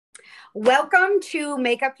Welcome to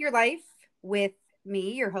Make Up Your Life with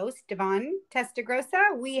me, your host, Devon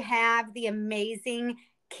Testagrosa. We have the amazing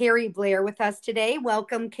Keri Blair with us today.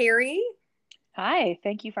 Welcome, Keri. Hi,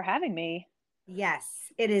 thank you for having me. Yes,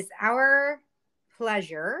 it is our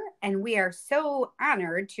pleasure, and we are so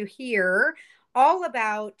honored to hear all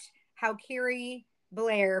about how Keri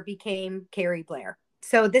Blair became Keri Blair.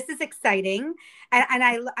 So this is exciting, and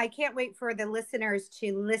I can't wait for the listeners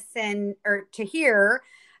to listen or to hear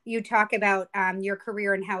you talk about your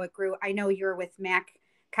career and how it grew. I know you're with M.A.C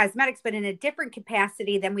Cosmetics, but in a different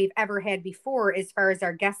capacity than we've ever had before as far as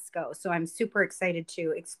our guests go. So I'm super excited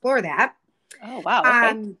to explore that. Oh, wow. Okay.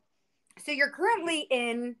 Um, so you're currently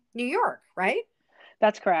in New York, right?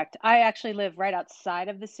 That's correct. I actually live right outside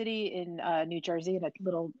of the city in New Jersey in a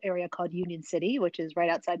little area called Union City, which is right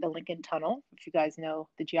outside the Lincoln Tunnel, if you guys know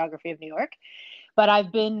the geography of New York. But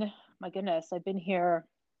my goodness, I've been here.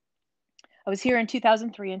 I was here in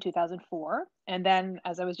 2003 and 2004. And then,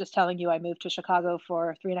 as I was just telling you, I moved to Chicago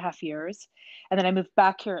for 3.5 years. And then I moved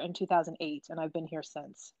back here in 2008, and I've been here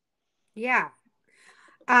since. Yeah.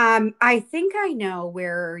 I think I know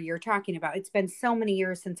where you're talking about. It's been so many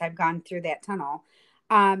years since I've gone through that tunnel.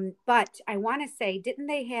 But I want to say, didn't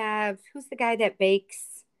they have who's the guy that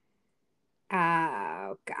bakes?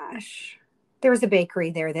 Oh gosh. There was a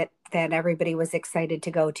bakery there that everybody was excited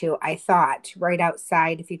to go to, I thought, right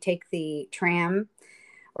outside if you take the tram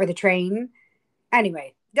or the train.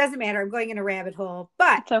 Anyway, doesn't matter. I'm going in a rabbit hole,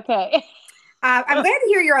 but It's okay. I'm glad to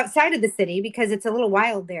hear you're outside of the city because it's a little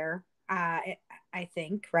wild there. I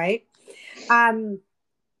think, right? Um,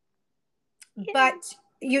 Yeah, but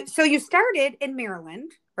you started in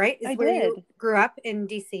Maryland, right? Is I where you did. grew up in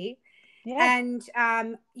DC, Yeah.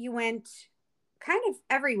 and you went kind of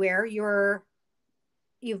everywhere.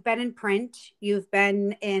 You've been in print, you've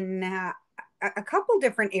been in a couple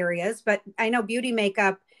different areas, but I know beauty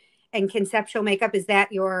makeup and conceptual makeup, is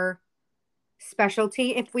that your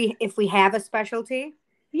specialty? If we have a specialty.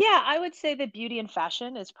 Yeah, I would say that beauty and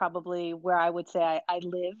fashion is probably where I would say I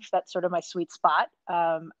live. That's sort of my sweet spot.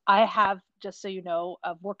 I have, just so you know,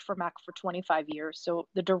 I've worked for MAC for 25 years. So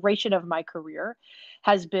the duration of my career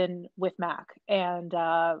has been with MAC. And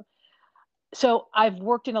so I've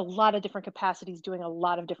worked in a lot of different capacities, doing a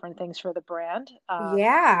lot of different things for the brand.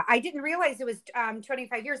 Yeah, I didn't realize it was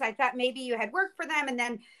 25 years. I thought maybe you had worked for them. And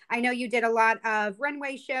then I know you did a lot of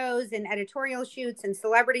runway shows and editorial shoots and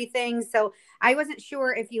celebrity things. So I wasn't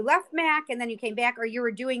sure if you left MAC and then you came back or you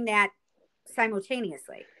were doing that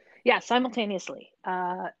simultaneously. Yeah, simultaneously.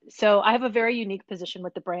 So I have a very unique position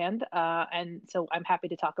with the brand. And so I'm happy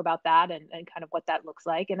to talk about that and kind of what that looks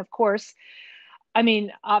like. And of course, I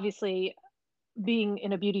mean, obviously, being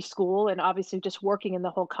in a beauty school and obviously just working in the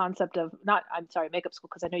whole concept of not, I'm sorry, makeup school,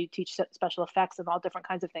 because I know you teach special effects and all different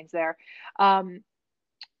kinds of things there. Um,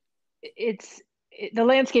 it's the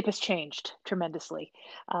landscape has changed tremendously,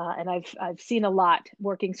 and I've seen a lot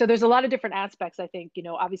working. So there's a lot of different aspects. I think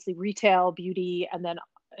obviously retail, beauty, and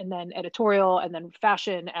then editorial, and then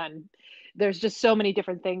fashion, and there's just so many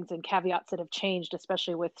different things and caveats that have changed,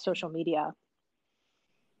 especially with social media.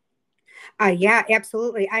 Yeah,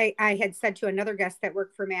 absolutely. I had said to another guest that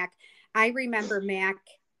worked for MAC, I remember MAC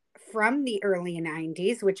from the early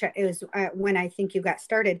 90s, which is when I think you got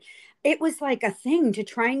started. It was like a thing to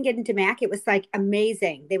try and get into MAC. It was like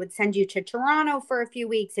amazing. They would send you to Toronto for a few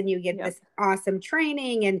weeks and you get Yep. this awesome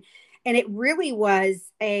training, and it really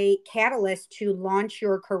was a catalyst to launch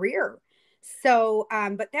your career. So,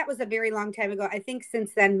 but that was a very long time ago. I think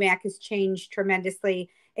since then MAC has changed tremendously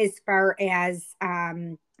as far as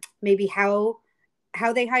maybe how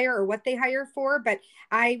they hire or what they hire for. But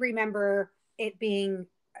I remember it being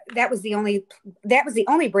that was the only that was the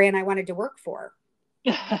only brand I wanted to work for.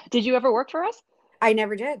 Did you ever work for us? I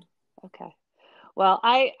never did. Okay. Well,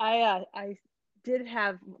 I did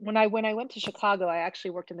have when I went to Chicago, I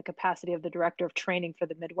actually worked in the capacity of the director of training for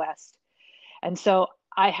the Midwest. And so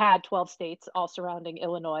I had 12 states all surrounding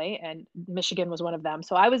Illinois, and Michigan was one of them.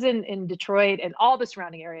 So I was in Detroit and all the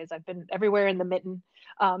surrounding areas. I've been everywhere in the mitten.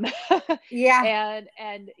 Um, Yeah.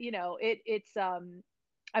 and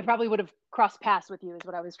I probably would have crossed paths with you is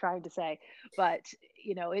what I was trying to say. But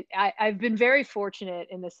I've been very fortunate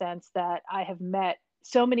in the sense that I have met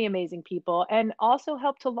so many amazing people and also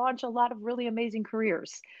helped to launch a lot of really amazing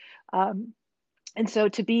careers. Um, and so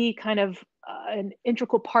to be kind of an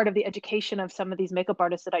integral part of the education of some of these makeup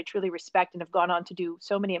artists that I truly respect and have gone on to do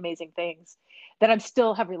so many amazing things that I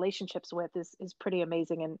still have relationships with is pretty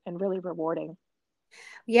amazing and really rewarding.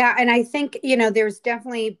 Yeah, and I think, there's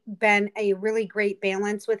definitely been a really great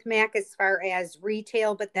balance with MAC as far as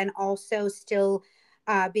retail, but then also still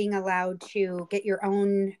being allowed to get your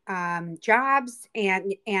own jobs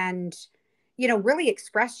and really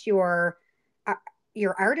express uh,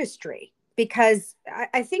 your artistry. Because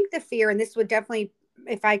I think the fear, and this would definitely,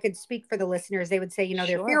 if I could speak for the listeners, they would say, their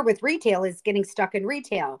fear Sure. with retail is getting stuck in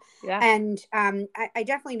retail. Yeah. And I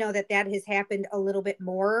definitely know that has happened a little bit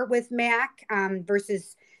more with M.A.C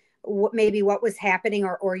versus maybe what was happening,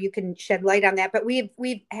 or you can shed light on that. But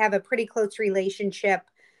we have a pretty close relationship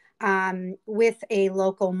with a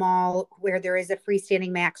local mall where there is a freestanding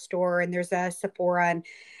M.A.C store and there's a Sephora,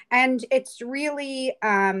 and it's really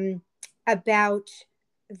about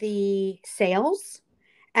the sales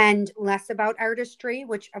and less about artistry,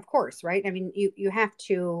 which of course, right? I mean, you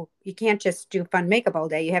can't just do fun makeup all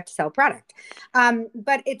day. You have to sell product.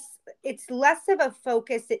 But it's less of a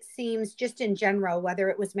focus, it seems, just in general, whether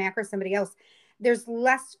it was M.A.C or somebody else, there's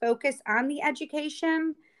less focus on the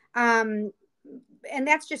education. Um, and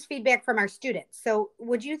that's just feedback from our students. So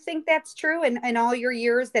would you think that's true in all your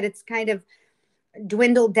years, that it's kind of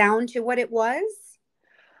dwindled down to what it was?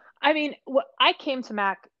 I mean, I came to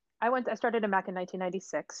M.A.C. I started at M.A.C in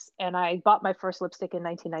 1996, and I bought my first lipstick in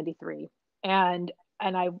 1993, and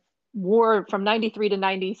I wore from 93 to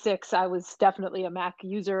 96. I was definitely a M.A.C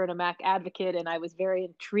user and a M.A.C advocate, and I was very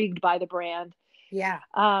intrigued by the brand. Yeah.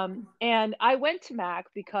 And I went to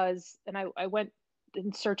M.A.C I went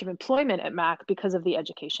in search of employment at M.A.C because of the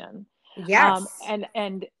education. Yes. And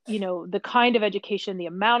the kind of education, the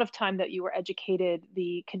amount of time that you were educated,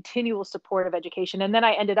 the continual support of education, and then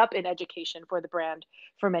I ended up in education for the brand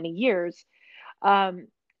for many years. Um,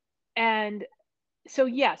 and so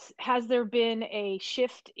yes, has there been a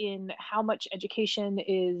shift in how much education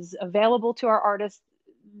is available to our artists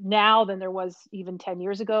now than there was even 10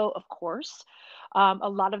 years ago? Of course. A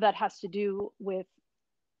lot of that has to do with,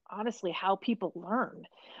 honestly, how people learn.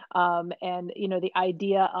 And the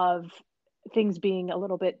idea of things being a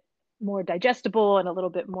little bit more digestible and a little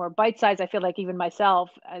bit more bite-sized. I feel like even myself,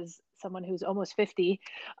 as someone who's almost 50,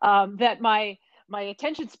 that my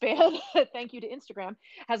attention span, thank you to Instagram,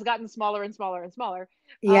 has gotten smaller and smaller and smaller.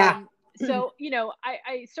 Yeah. So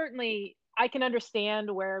I certainly, I can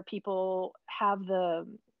understand where people have the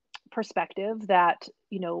perspective that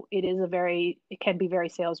it can be very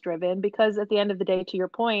sales driven, because at the end of the day, to your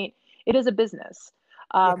point, it is a business.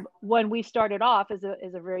 Yeah. When we started off as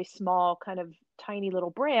a very small, kind of tiny little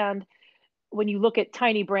brand, when you look at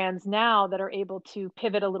tiny brands now that are able to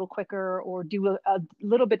pivot a little quicker or do a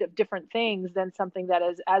little bit of different things than something that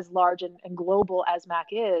is as large and global as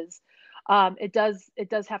M.A.C is, it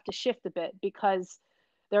does have to shift a bit, because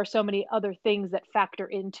there are so many other things that factor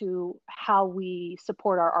into how we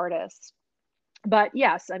support our artists. But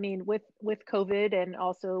yes, I mean, with COVID, and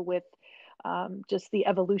also with just the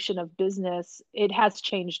evolution of business, it has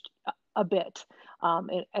changed a bit,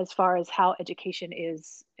 as far as how education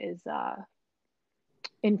is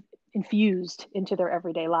in, infused into their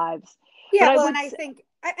everyday lives. But Yeah, I well, and would I say, think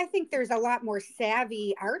I think there's a lot more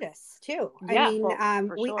savvy artists too. I yeah, mean, well,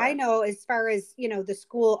 for I sure. know, as far as the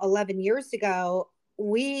school 11 years ago,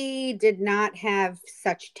 we did not have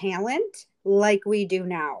such talent like we do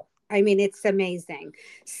now. I mean, it's amazing.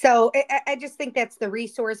 So I just think that's the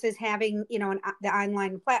resources, having the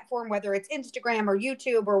online platform, whether it's Instagram or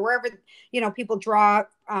YouTube or wherever people draw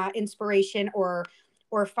inspiration or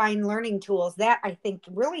find learning tools. That, I think,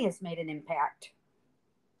 really has made an impact.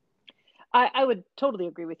 I would totally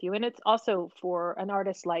agree with you. And it's also for an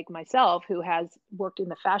artist like myself who has worked in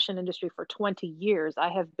the fashion industry for 20 years. I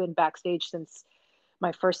have been backstage since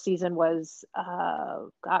my first season was,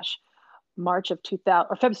 gosh, March of 2000,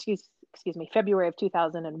 or excuse me, February of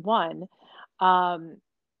 2001. Um,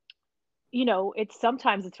 it's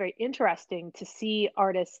sometimes it's very interesting to see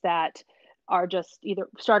artists that are just either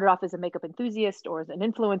started off as a makeup enthusiast or as an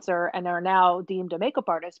influencer and are now deemed a makeup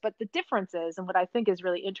artist. But the difference is, and what I think is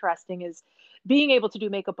really interesting, is being able to do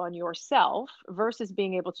makeup on yourself versus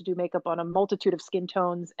being able to do makeup on a multitude of skin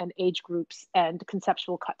tones and age groups and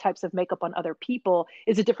conceptual types of makeup on other people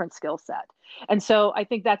is a different skill set. And so I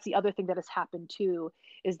think that's the other thing that has happened too,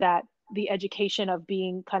 is that the education of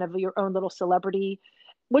being kind of your own little celebrity,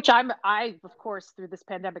 which I of course, through this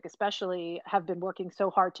pandemic especially, have been working so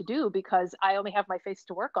hard to do, because I only have my face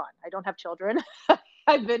to work on. I don't have children.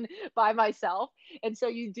 I've been by myself. And so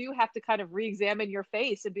you do have to kind of re-examine your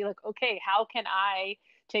face and be like, okay, how can I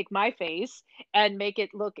take my face and make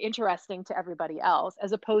it look interesting to everybody else,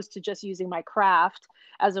 as opposed to just using my craft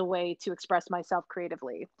as a way to express myself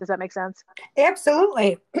creatively. Does that make sense?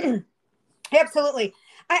 Absolutely. Absolutely.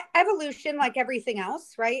 Evolution, like everything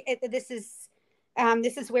else, right? This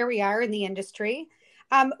is where we are in the industry.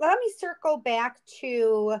 Let me circle back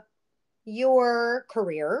to your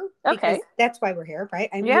career, because Okay. that's why we're here, right?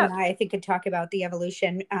 And you Yeah. and I think, could talk about the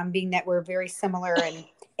evolution, being that we're very similar in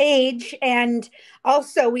age. And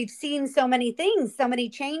also, we've seen so many things, so many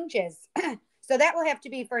changes. So that will have to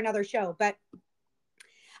be for another show. But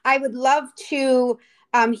I would love to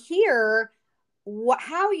hear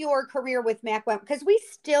how your career with M.A.C went, because we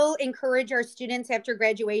still encourage our students after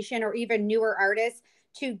graduation, or even newer artists,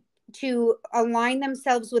 to align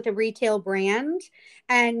themselves with a retail brand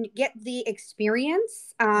and get the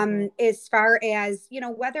experience, Hmm. as far as,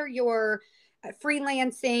 whether you're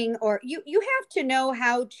freelancing, or you have to know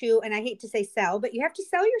how to, and I hate to say sell, but you have to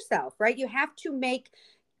sell yourself, right? You have to make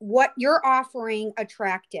what you're offering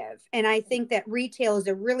attractive. And I think that retail is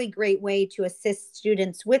a really great way to assist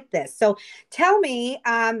students with this. So tell me,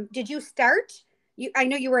 did you start? I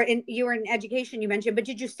know you were in education, you mentioned, but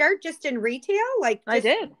did you start just in retail, like I just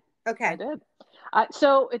did. I okay? did.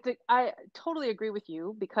 So I totally agree with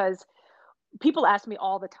you because people ask me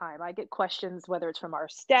all the time. I get questions, whether it's from our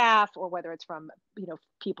staff or whether it's from,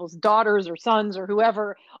 people's daughters or sons or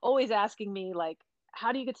whoever, always asking me like,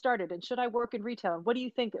 how do you get started? And should I work in retail? And what do you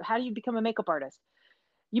think? How do you become a makeup artist?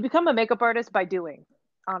 You become a makeup artist by doing,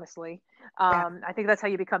 honestly. Yeah, I think that's how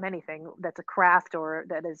you become anything that's a craft or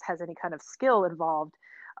that has any kind of skill involved,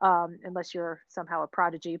 unless you're somehow a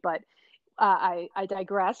prodigy. But I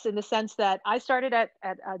digress in the sense that I started at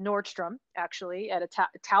Nordstrom, actually, at a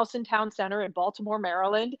Towson Town Center in Baltimore,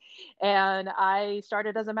 Maryland, and I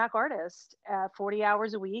started as a Mac artist, 40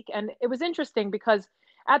 hours a week. And it was interesting because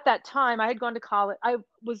at that time I had gone to college. I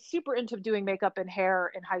was super into doing makeup and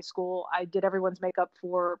hair in high school. I did everyone's makeup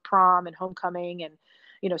for prom and homecoming, and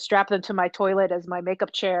strapped them to my toilet as my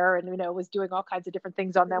makeup chair, and was doing all kinds of different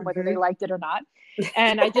things on them, whether they hmm, liked it or not.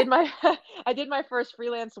 And I did my I did my first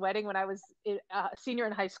freelance wedding when I was a senior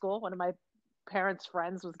in high school. One of my parents'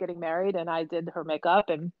 friends was getting married, and I did her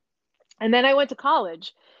makeup. And then I went to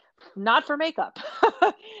college, not for makeup.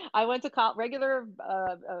 I went to regular.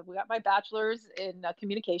 We got my bachelor's in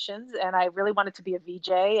communications, and I really wanted to be a VJ,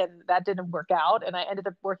 and that didn't work out. And I ended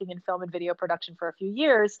up working in film and video production for a few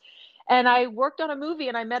years. And I worked on a movie,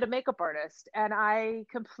 and I met a makeup artist, and I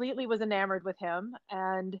completely was enamored with him.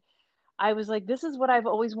 And I was like, this is what I've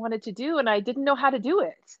always wanted to do, and I didn't know how to do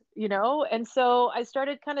it. And so I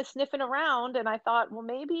started kind of sniffing around, and I thought, well,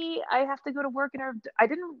 maybe I have to go to work in I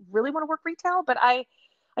didn't really want to work retail, but I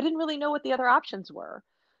didn't really know what the other options were.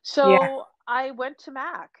 yeah, So I went to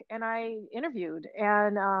Mac and I interviewed,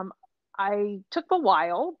 and I took a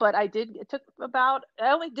while, but it took about,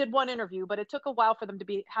 I only did one interview, but it took a while for them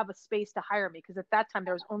to have a space to hire me because at that time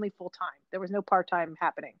there was only full time. There was no part time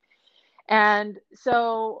happening. And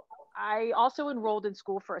so I also enrolled in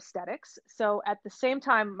school for aesthetics. So at the same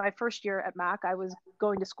time, my first year at Mac, I was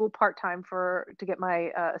going to school part time to get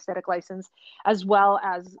my aesthetic license, as well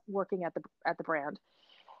as working at the brand.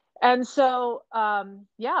 And so,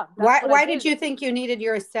 yeah, that's why what I why did did. you think you needed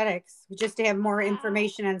your aesthetics, just to have more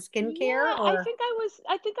information on skincare, Yeah, or?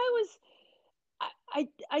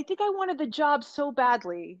 I think I wanted the job so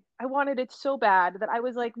badly. I wanted it so bad that I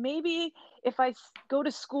was like, maybe if go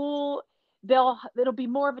to school, it'll be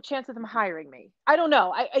more of a chance of them hiring me. I don't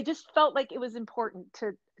know. I just felt like it was important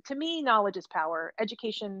to me, knowledge is power.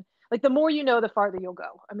 Education, like the more you know, the farther you'll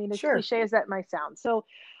go. I mean, as Sure. cliche as that might sound. So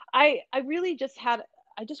I really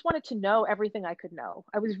I just wanted to know everything I could know.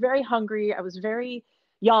 I was very hungry. I was very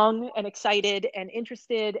young and excited and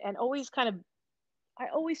interested and always kind of I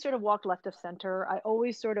always sort of walked left of center. I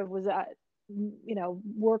always sort of was at,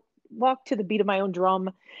 walked to the beat of my own drum.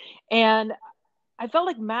 And I felt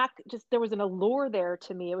like Mac there was an allure there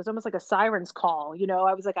to me. It was almost like a siren's call.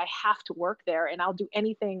 I was like, I have to work there and I'll do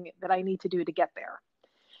anything that I need to do to get there.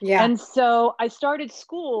 Yeah. And so I started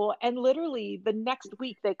school, and literally the next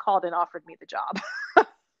week they called and offered me the job.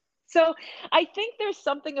 So I think there's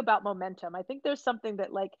something about momentum. I think there's something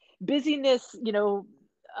that like busyness,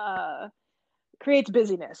 uh, creates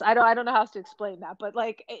busyness. I don't know how else to explain that, but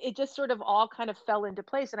like it just sort of all kind of fell into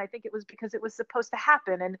place. And I think it was because it was supposed to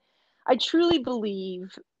happen. And I truly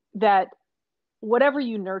believe that whatever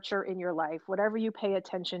you nurture in your life, whatever you pay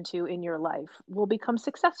attention to in your life will become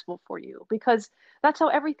successful for you because that's how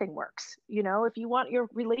everything works. If you want your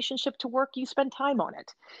relationship to work, you spend time on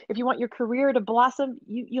it. If you want your career to blossom,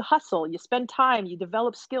 you hustle, you spend time, you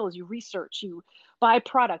develop skills, you research, you buy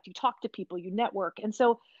product, you talk to people, you network. And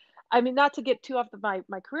so, I mean, not to get too off my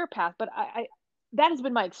career path, but I that has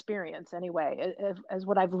been my experience anyway, as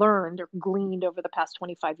what I've learned or gleaned over the past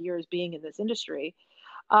 25 years being in this industry.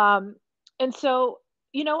 Um, and so,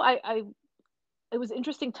 it was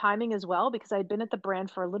interesting timing as well because I'd been at the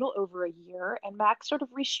brand for a little over a year, and Mac sort of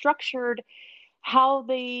restructured how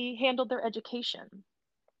they handled their education.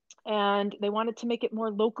 and they wanted to make it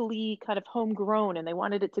more locally kind of homegrown, and they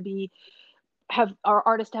wanted it to be have our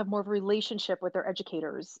artists to have more of a relationship with their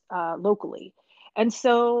educators locally. And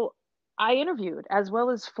so I interviewed, as well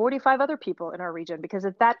as 45 other people in our region, because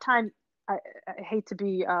at that time, I, I hate to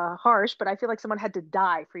be harsh, but I feel like someone had to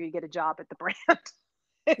die for you to get a job at the brand.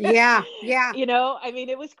 Yeah, yeah. I mean,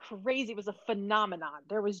 it was crazy. It was a phenomenon.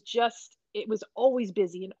 It was always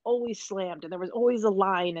busy and always slammed, and there was always a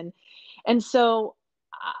line. And so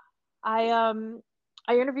I, I, um,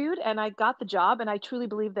 I interviewed and I got the job. And I truly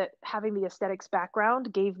believe that having the aesthetics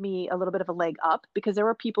background gave me a little bit of a leg up, because there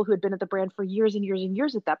were people who had been at the brand for years and years and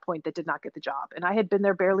years at that point that did not get the job. And I had been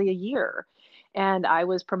there barely a year, and I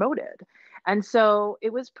was promoted. And so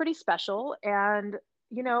it was pretty special. And,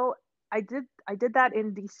 you know, I did that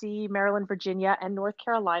in DC, Maryland, Virginia, and North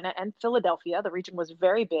Carolina, and Philadelphia. The region was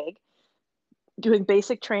very big, doing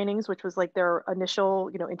basic trainings, which was like their initial,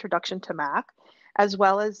 introduction to Mac, as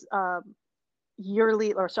well as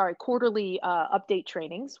quarterly update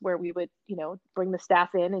trainings, where we would, bring the staff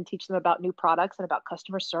in and teach them about new products and about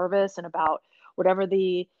customer service and about whatever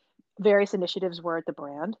the various initiatives were at the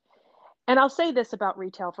brand. And I'll say this about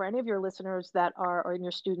retail for any of your listeners that are, or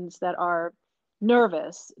your students that are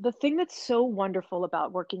nervous. The thing that's so wonderful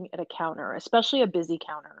about working at a counter, especially a busy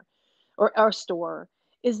counter or store,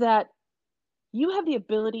 is that you have the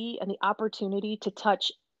ability and the opportunity to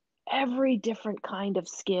touch every different kind of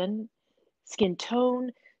skin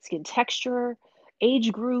tone, skin texture,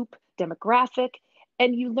 age group, demographic,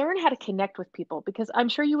 and you learn how to connect with people, because I'm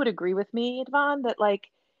sure you would agree with me, Yvonne, that like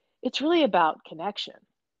it's really about connection.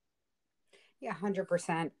 Yeah,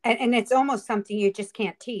 100%. And it's almost something you just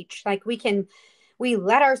can't teach. Like we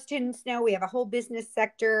let our students know, we have a whole business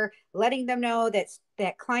sector letting them know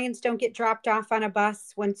that clients don't get dropped off on a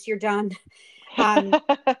bus once you're done. Um,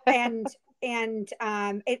 and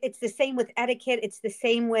it's the same with etiquette. It's the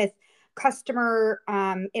same with customer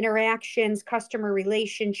interactions, customer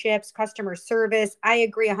relationships, customer service. I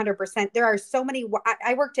agree 100%. There are so many.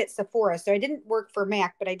 I worked at Sephora, so I didn't work for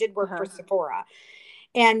Mac, but I did work for Uh-huh. Sephora.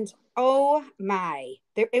 And oh my,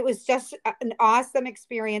 it was just an awesome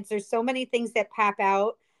experience. There's so many things that pop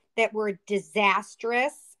out that were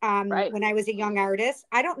disastrous Right. when I was a young artist.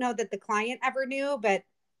 I don't know that the client ever knew, but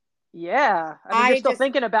Yeah. I mean, you're I still just,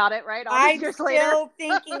 thinking about it, right? All these I'm years later. still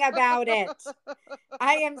thinking about it.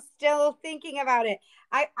 I am still thinking about it.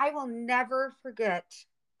 I will never forget.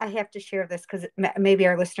 I have to share this because maybe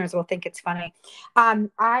our listeners will think it's funny.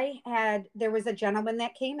 There was a gentleman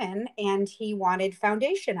that came in and he wanted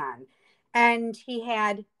foundation on, and he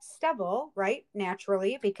had stubble, right?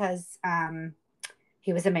 Naturally, because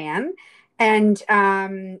he was a man, and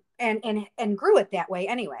grew it that way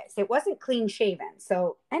anyways. It wasn't clean shaven.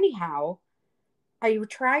 So anyhow, I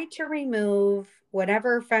tried to remove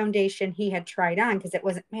whatever foundation he had tried on because it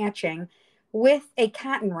wasn't matching with a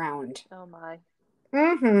cotton round. Oh my.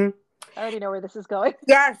 Mm-hmm. I already know where this is going.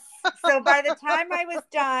 Yes. So by the time I was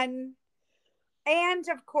done, and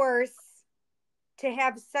of course, to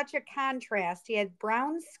have such a contrast, he had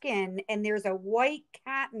brown skin and there's a white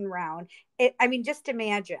cotton round. I mean, just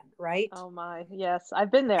imagine, right? Oh my. Yes, I've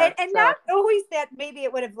been and, there. and not So, always that maybe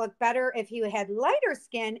it would have looked better if he had lighter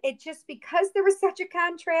skin. It just because there was such a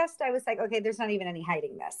contrast, I was like, okay, there's not even any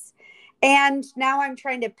hiding this. And now I'm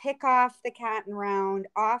trying to pick off the cotton round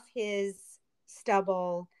off his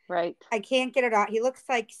stubble. right. I can't get it off. He looks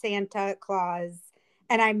like Santa Claus,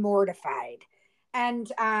 and I'm mortified. And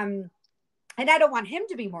I don't want him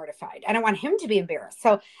to be mortified. I don't want him to be embarrassed.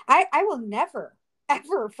 So I will never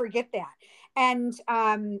ever forget that. And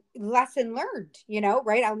lesson learned,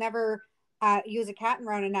 right? I'll never use a cotton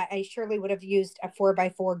round, and I surely would have used a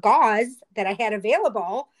 4x4 gauze that I had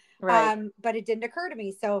available, Right. but it didn't occur to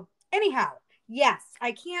me. So anyhow, yes,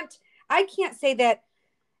 I can't say that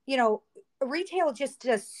you know, retail just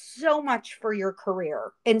does so much for your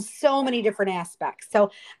career in so many different aspects. So,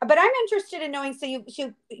 but I'm interested in knowing. So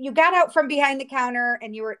you got out from behind the counter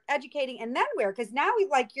and you were educating, and then where? Because now we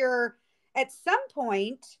like you're at some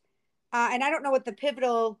point, and I don't know what the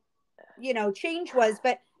pivotal, change was,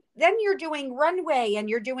 but then you're doing runway and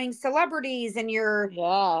you're doing celebrities and you're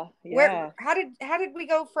Yeah. where? Yeah. How did we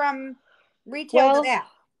go from retail to Well, that?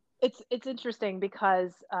 it's interesting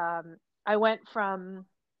because I went from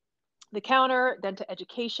the counter, then to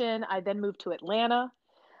education. I then moved to Atlanta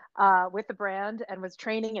with the brand and was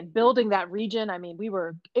training and building that region. I mean,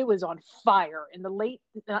 it was on fire in the late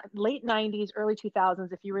 90s, early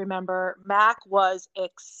 2000s. If you remember, Mac was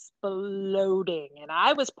exploding, and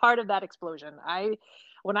I was part of that explosion.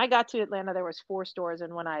 When I got to Atlanta, there was 4 stores.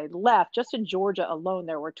 And when I left, just in Georgia alone,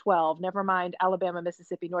 there were 12, never mind Alabama,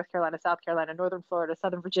 Mississippi, North Carolina, South Carolina, Northern Florida,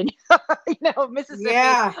 Southern Virginia, Mississippi.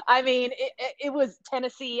 Yeah. I mean, it was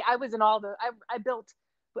Tennessee. I was in all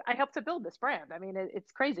I helped to build this brand. I mean,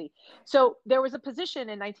 it's crazy. So there was a position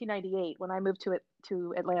in 1998 when I moved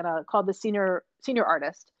to Atlanta called the senior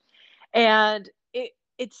artist. And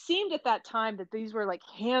it seemed at that time that these were like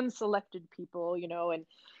hand selected people, and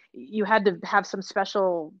you had to have some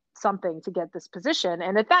special something to get this position.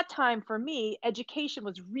 And at that time, for me, education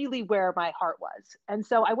was really where my heart was. And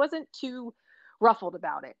so I wasn't too ruffled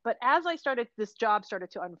about it. But as this job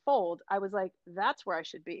started to unfold, I was like, that's where I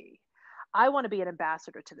should be. I want to be an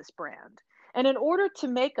ambassador to this brand. And in order to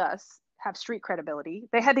make us have street credibility,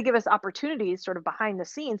 they had to give us opportunities sort of behind the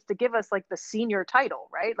scenes to give us like the senior title,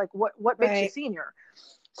 right? Like what makes you Right. senior?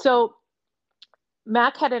 So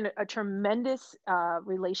Mac had a tremendous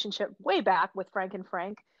relationship way back with Frank and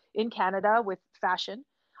Frank in Canada with fashion.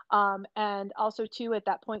 And also, too, at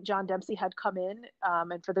that point, John Dempsey had come in.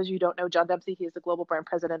 And for those of you who don't know, John Dempsey, he is the global brand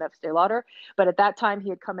president of Estee Lauder. But at that time, he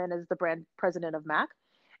had come in as the brand president of Mac.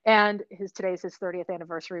 And today is his 30th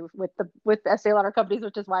anniversary with Estee Lauder companies,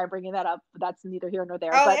 which is why I'm bringing that up. That's neither here nor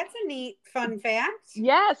there. Oh, But that's a neat fun fact.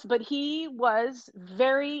 yes, but he was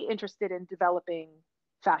very interested in developing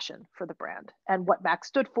fashion for the brand and what Mac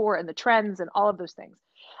stood for and the trends and all of those things.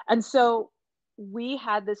 And so we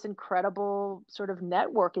had this incredible sort of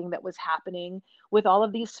networking that was happening with all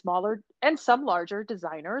of these smaller and some larger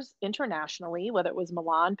designers internationally, whether it was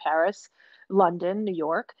Milan, Paris, London, New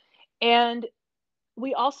York. And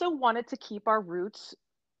we also wanted to keep our roots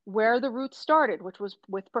where the roots started, which was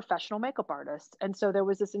with professional makeup artists. And so there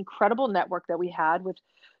was this incredible network that we had with,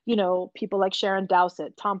 people like Sharon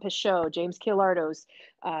Dowsett, Tom Pichot, James Kilardos,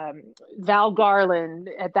 Val Garland,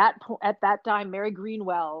 at that time, Mary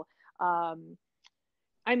Greenwell.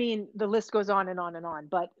 I mean, the list goes on and on and on,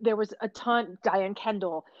 but there was a ton, Diane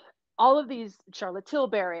Kendall, all of these, Charlotte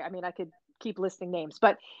Tilbury. I mean, I could keep listing names,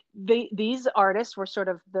 but these artists were sort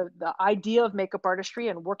of the idea of makeup artistry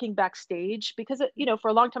and working backstage because, for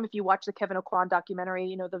a long time, if you watch the Kevin Aucoin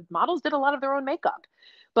documentary, the models did a lot of their own makeup.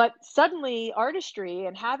 But suddenly artistry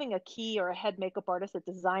and having a key or a head makeup artist that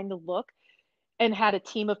designed the look and had a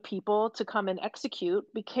team of people to come and execute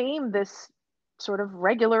became this sort of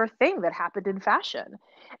regular thing that happened in fashion.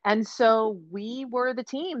 And so we were the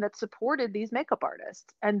team that supported these makeup artists.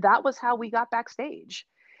 And that was how we got backstage.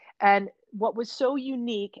 And what was so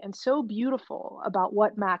unique and so beautiful about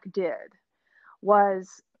what Mac did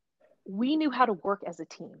was we knew how to work as a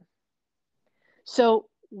team. So,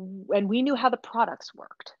 and we knew how the products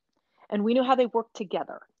worked and we knew how they worked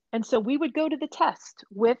together. And so we would go to the test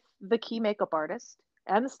with the key makeup artist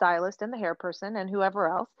and the stylist and the hair person and whoever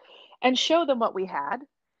else and show them what we had.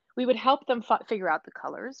 We would help them figure out the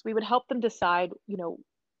colors. We would help them decide,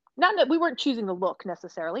 not that we weren't choosing the look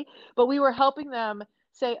necessarily, but we were helping them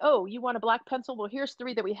say, oh, you want a black pencil? Well, here's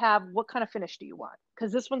 3 that we have. What kind of finish do you want?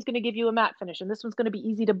 Because this one's going to give you a matte finish, and this one's going to be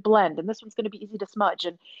easy to blend, and this one's going to be easy to smudge.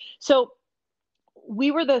 And so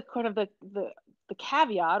we were the kind of the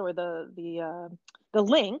caveat or the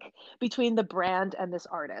link between the brand and this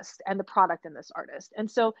artist and the product and this artist.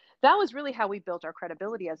 And so that was really how we built our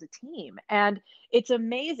credibility as a team. And it's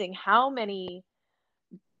amazing how many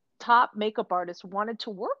top makeup artists wanted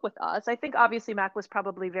to work with us. I think obviously Mac was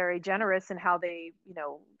probably very generous in how they,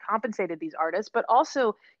 compensated these artists, but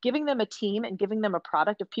also giving them a team and giving them a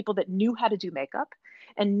product of people that knew how to do makeup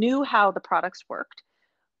and knew how the products worked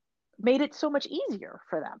made it so much easier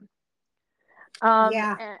for them. Um,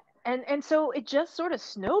 Yeah. and so it just sort of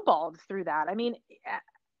snowballed through that. I mean,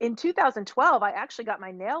 in 2012, I actually got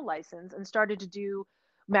my nail license and started to do.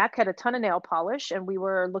 Mac had a ton of nail polish, and we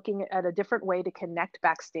were looking at a different way to connect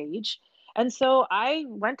backstage. And so I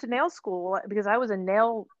went to nail school because I was a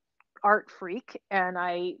nail art freak and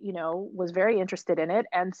I, was very interested in it.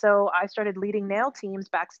 And so I started leading nail teams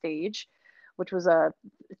backstage, which was a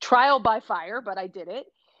trial by fire, but I did it.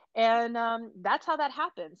 And that's how that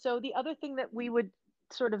happened. So the other thing that we would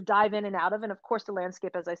sort of dive in and out of, and of course the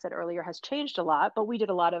landscape, as I said earlier, has changed a lot, but we did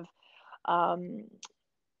a lot of, um,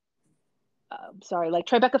 like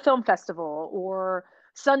Tribeca Film Festival or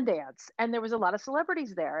Sundance. And there was a lot of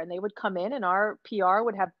celebrities there and they would come in and our PR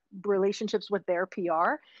would have relationships with their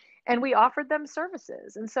PR and we offered them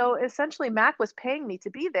services. And so essentially Mac was paying me to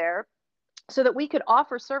be there so that we could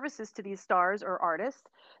offer services to these stars or artists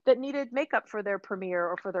that needed makeup for their premiere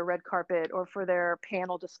or for their red carpet or for their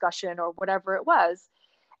panel discussion or whatever it was.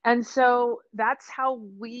 And so that's how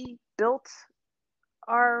we built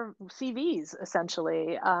our CVs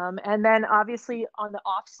essentially. And then obviously on the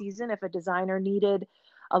off season, if a designer needed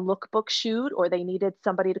a lookbook shoot, or they needed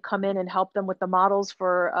somebody to come in and help them with the models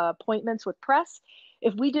for appointments with press.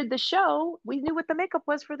 If we did the show, we knew what the makeup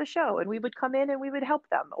was for the show, and we would come in and we would help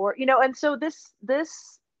them. Or, and so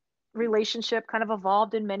this relationship kind of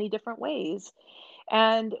evolved in many different ways.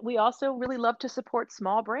 And we also really love to support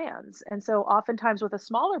small brands. And so oftentimes with a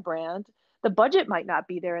smaller brand, the budget might not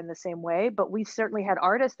be there in the same way, but we certainly had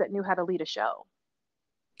artists that knew how to lead a show.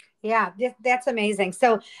 Yeah, that's amazing.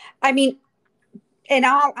 So, I mean, in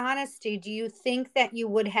all honesty, do you think that you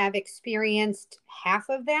would have experienced half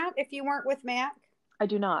of that if you weren't with M.A.C? I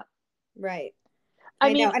do not. Right. I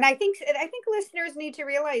I know. mean, And I think listeners need to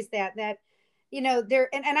realize that there,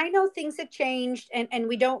 and I know things have changed, and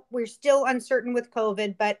we're still uncertain with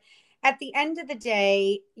COVID, but at the end of the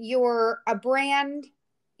day, you're a brand,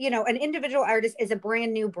 an individual artist is a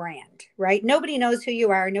brand new brand, right? Nobody knows who you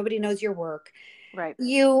are, nobody knows your work. right.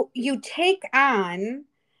 You take on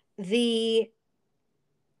the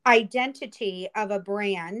identity of a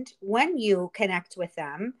brand when you connect with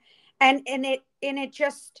them, and it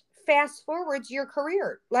just fast forwards your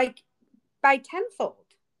career like by tenfold.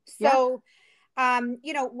 Yeah. So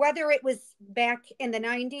whether it was back in the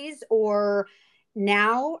 90s or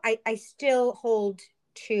now, I still hold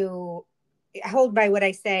by what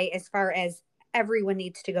I say as far as everyone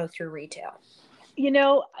needs to go through retail.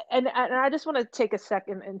 And I just want to take a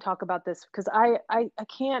second and talk about this, because I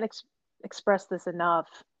can't express this enough.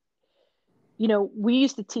 We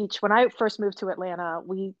used to teach when I first moved to Atlanta.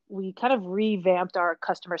 We kind of revamped our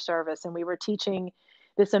customer service, and we were teaching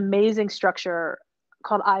this amazing structure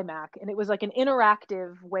called M.A.C, and it was like an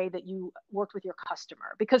interactive way that you worked with your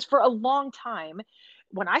customer. Because for a long time,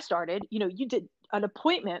 when I started, you did an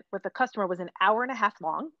appointment with a customer was an hour and a half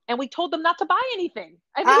long, and we told them not to buy anything.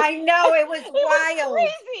 I mean, I know, it was it was wild.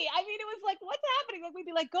 crazy. I mean, it was like, what's happening? Like, we'd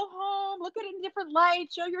be like, go home, look at it in different light,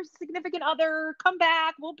 show your significant other, come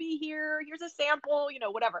back, we'll be here. Here's a sample,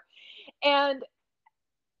 whatever. And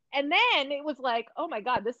and then it was like, oh my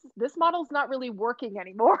God, this model's not really working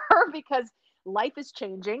anymore because life is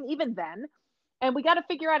changing even then. And we got to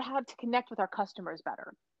figure out how to connect with our customers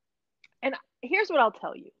better. And here's what I'll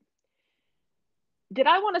tell you. Did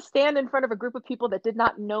I want to stand in front of a group of people that did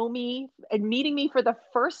not know me and meeting me for the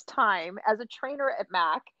first time as a trainer at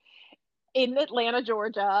M.A.C in Atlanta,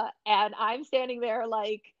 Georgia? And I'm standing there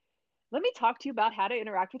like, let me talk to you about how to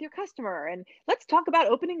interact with your customer, and let's talk about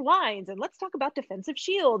opening lines, and let's talk about defensive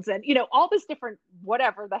shields, and all this different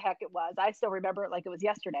whatever the heck it was. I still remember it like it was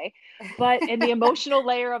yesterday. But and the emotional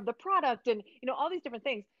layer of the product, and all these different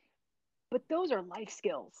things. But those are life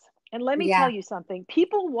skills. And let me tell Yeah. you something.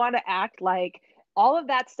 People want to act like all of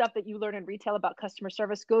that stuff that you learn in retail about customer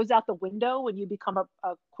service goes out the window when you become a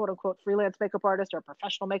quote unquote freelance makeup artist or a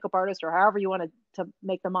professional makeup artist, or however you want to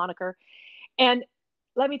make the moniker. And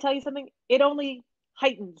let me tell you something, it only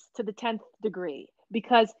heightens to the 10th degree,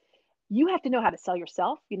 because you have to know how to sell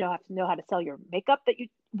yourself. Have to know how to sell your makeup.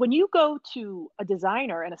 When you go to a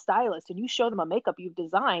designer and a stylist and you show them a makeup you've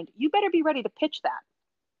designed, you better be ready to pitch that.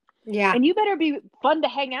 Yeah. And you better be fun to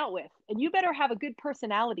hang out with. And you better have a good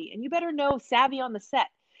personality. And you better know savvy on the set,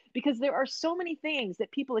 because there are so many things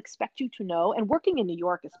that people expect you to know. And working in New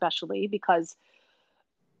York, especially, because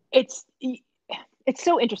it's it's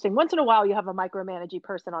so interesting. Once in a while, you have a micromanaging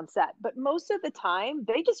person on set, but most of the time,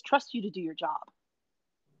 they just trust you to do your job.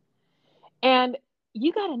 And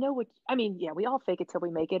you got to know I mean, yeah, we all fake it till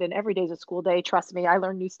we make it, and every day's a school day. Trust me, I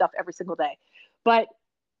learn new stuff every single day. But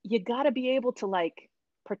you got to be able to like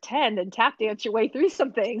pretend and tap dance your way through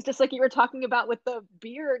some things, just like you were talking about with the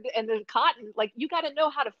beard and the cotton. Like, you got to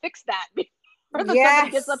know how to fix that before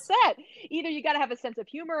somebody gets Yes. upset. Either you got to have a sense of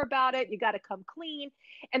humor about it, you got to come clean,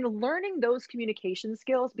 and learning those communication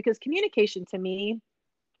skills, because communication to me,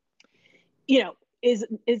 is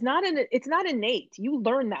not it's not innate. You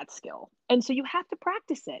learn that skill, and so you have to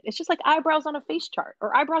practice it. It's just like eyebrows on a face chart,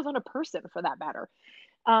 or eyebrows on a person for that matter.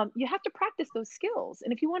 You have to practice those skills,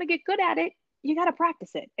 and if you want to get good at it, you got to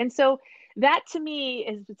practice it. And so that to me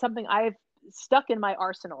is something I've stuck in my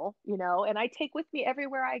arsenal, and I take with me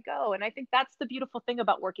everywhere I go. And I think that's the beautiful thing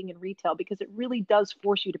about working in retail, because it really does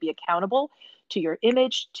force you to be accountable to your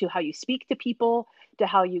image, to how you speak to people, to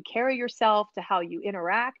how you carry yourself, to how you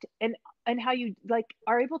interact, and how you like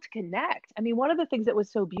are able to connect. I mean, one of the things that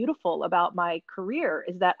was so beautiful about my career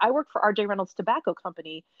is that I worked for RJ Reynolds Tobacco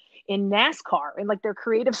Company in NASCAR, in like their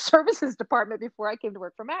creative services department, before I came to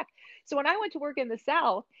work for M.A.C. So when I went to work in the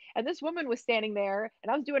South, and this woman was standing there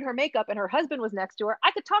and I was doing her makeup and her husband was next to her,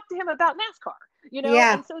 I could talk to him about NASCAR,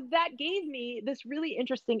 Yeah. And so that gave me this really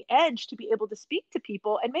interesting edge to be able to speak to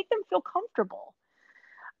people and make them feel comfortable.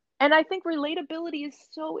 And I think relatability is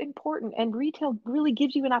so important, and retail really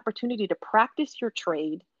gives you an opportunity to practice your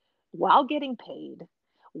trade while getting paid,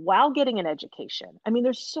 while getting an education. I mean,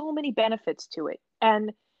 there's so many benefits to it.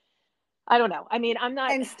 And I don't know. I mean, I'm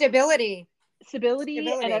not And stability. stability and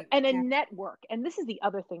Stability. a Yeah. network. And this is the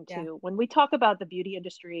other thing Yeah. too. When we talk about the beauty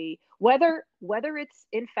industry, whether it's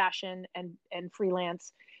in fashion and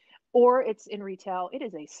freelance or it's in retail, it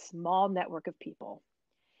is a small network of people.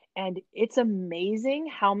 And it's amazing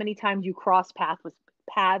how many times you cross paths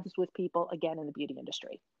with people again in the beauty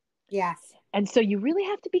industry. Yes. And so you really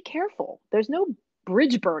have to be careful. There's no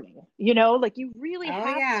bridge burning, like you really Oh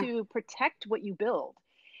have yeah. to protect what you build.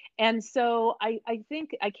 And so I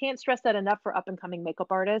think I can't stress that enough for up and coming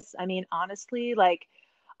makeup artists. I mean, honestly, like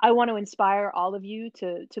I want to inspire all of you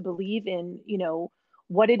to believe in,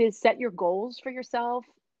 what it is, set your goals for yourself,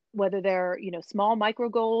 whether they're, small micro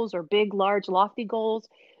goals or big, large, lofty goals,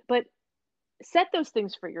 but set those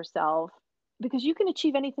things for yourself because you can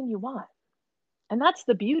achieve anything you want. And that's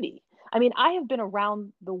the beauty. I mean, I have been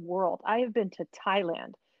around the world. I have been to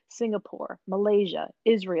Thailand, Singapore, Malaysia,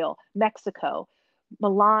 Israel, Mexico,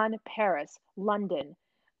 Milan, Paris, London,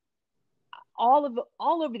 all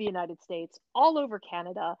over the United States, all over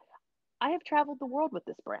Canada. I have traveled the world with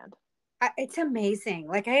this brand. It's amazing.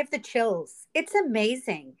 Like I have the chills. It's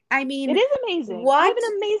amazing. I It mean, is amazing. I have what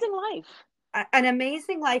an amazing life. an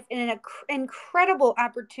amazing life and an incredible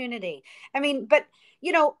opportunity. I mean, but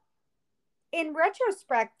you know, in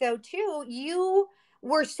retrospect though too, you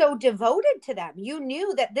were so devoted to them. You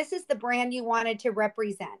knew that this is the brand you wanted to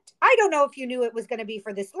represent. I don't know if you knew it was going to be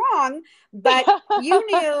for this long, but you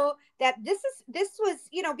knew that this was,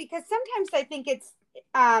 because sometimes I think it's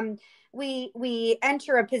um we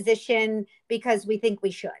enter a position because we think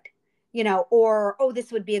we should, or oh,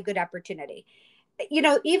 this would be a good opportunity.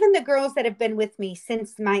 Even the girls that have been with me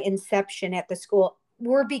since my inception at the school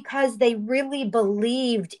were because they really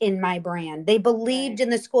believed in my brand. They believed Right. in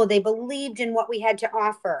the school. They believed in what we had to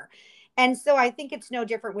offer. And so I think it's no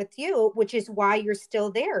different with you, which is why you're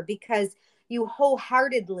still there because you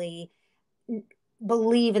wholeheartedly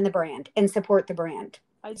believe in the brand and support the brand.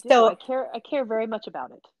 I do. So, I care very much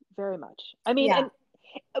about it. Very much. I mean, yeah.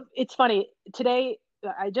 and it's funny. Today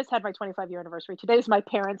I just had my 25-year anniversary. Today is my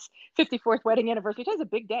parents' 54th wedding anniversary. Today's a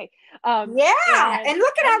big day. Yeah. And And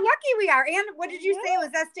look at how and lucky we are. And what I did you say? It know was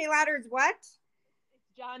Estee Lauder's what? it's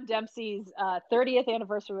John Dempsey's 30th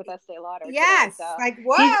anniversary with Estee Lauder today. Yes. So Like,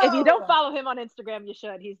 he's, if you don't whoa. follow him on Instagram, you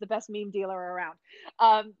should. He's the best meme dealer around.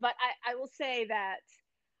 But I will say that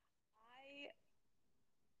I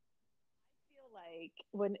feel like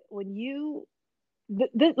when you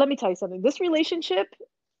let me tell you something. This relationship,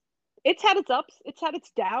 it's had its ups, it's had its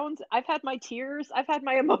downs. I've had my tears, I've had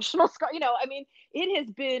my emotional scar. I mean, it has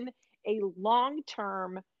been a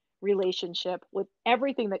long-term relationship with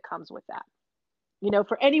everything that comes with that.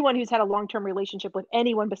 For anyone who's had a long-term relationship with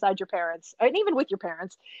anyone besides your parents, and even with your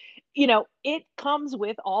parents, it comes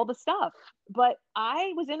with all the stuff. But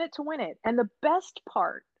I was in it to win it. And the best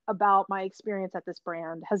part about my experience at this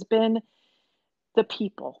brand has been the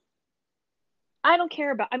people. I don't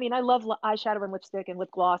care about, I mean, I love eyeshadow and lipstick and lip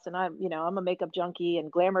gloss, and I'm a makeup junkie,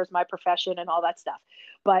 and glamour is my profession and all that stuff.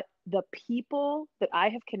 But the people that I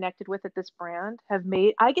have connected with at this brand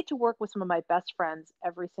I get to work with some of my best friends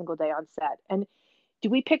every single day on set. And do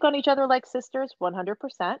we pick on each other like sisters?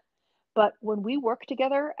 100%. But when we work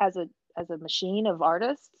together as a machine of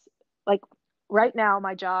artists, like right now,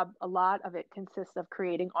 my job, a lot of it consists of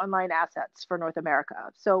creating online assets for North America.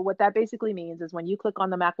 So what that basically means is when you click on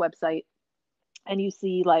the M.A.C website, and you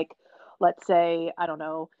see, like, let's say, I don't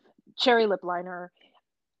know, cherry lip liner,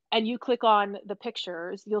 and you click on the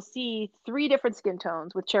pictures, you'll see three different skin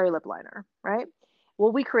tones with cherry lip liner, right?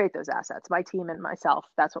 Well, we create those assets, my team and myself.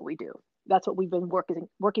 That's what we do. That's what we've been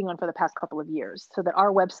working on for the past couple of years, so that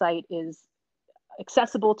our website is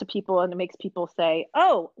accessible to people and it makes people say,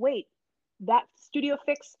 oh, wait, that Studio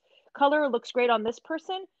Fix color looks great on this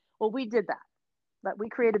person. Well, we did that we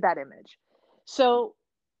created that image. So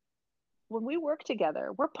when we work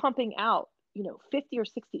together, we're pumping out, 50 or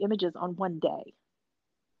 60 images on one day,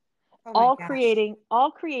 Oh my gosh.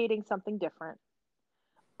 all creating something different,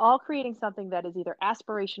 all creating something that is either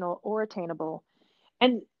aspirational or attainable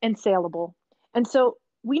and saleable. And so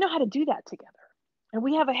we know how to do that together. And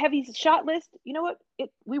we have a heavy shot list. You know what?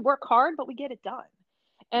 We work hard, but we get it done.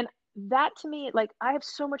 And that to me, like, I have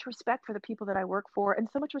so much respect for the people that I work for and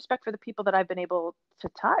so much respect for the people that I've been able to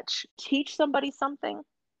touch. Teach somebody something,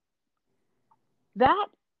 that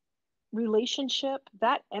relationship,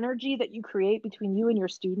 that energy that you create between you and your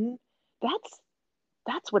student,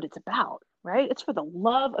 that's what it's about. right? It's for the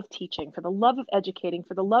love of teaching, for the love of educating,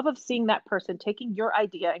 for the love of seeing that person taking your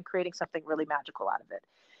idea and creating something really magical out of it.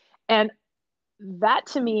 And that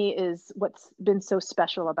to me is what's been so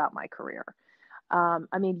special about my career.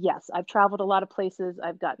 I mean, yes, I've traveled a lot of places.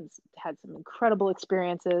 I've had some incredible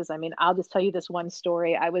experiences. I mean, I'll just tell you this one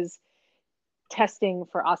story. I was testing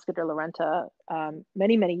for Oscar de la Renta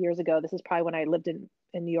many, many years ago. This is probably when I lived in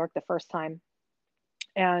New York the first time.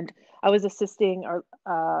 And I was assisting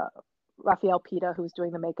Rafael Pita, who was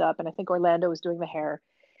doing the makeup, and I think Orlando was doing the hair.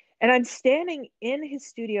 And I'm standing in his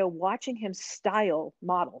studio watching him style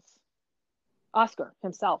models, Oscar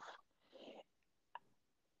himself.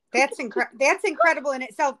 That's incredible in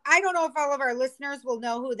itself. I don't know if all of our listeners will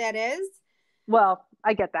know who that is. Well,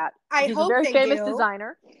 I get that. I He's a hope very they famous do.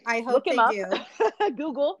 designer. I Look hope him they up. do.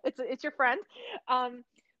 Google. It's your friend.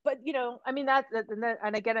 But I mean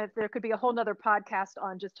and again, there could be a whole nother podcast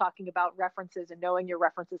on just talking about references and knowing your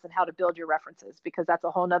references and how to build your references, because that's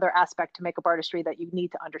a whole nother aspect to makeup artistry that you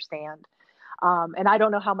need to understand. And I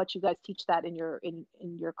don't know how much you guys teach that in your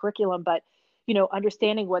curriculum, but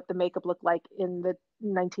understanding what the makeup looked like in the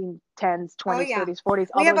 1910s, Oh 20s, yeah. 30s, 40s, We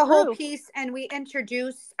all the have way a whole through. piece and we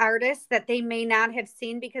introduce artists that they may not have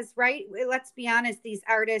seen because, right, let's be honest, these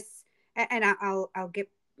artists, and I'll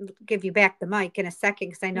give you back the mic in a second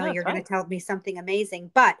because I know No, it's you're going to fine. tell me something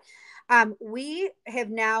amazing. But we have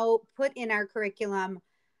now put in our curriculum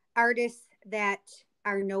artists that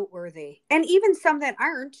are noteworthy and even some that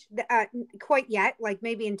aren't quite yet, like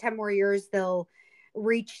maybe in 10 more years they'll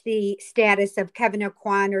reach the status of Kevin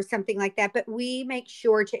Aquan or something like that, but we make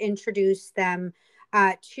sure to introduce them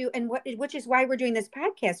to, and which is why we're doing this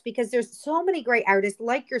podcast, because there's so many great artists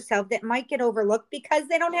like yourself that might get overlooked because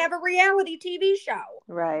they don't have a reality TV show.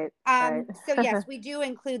 Right, right. So yes, we do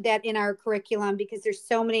include that in our curriculum because there's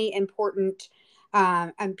so many important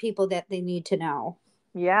people that they need to know.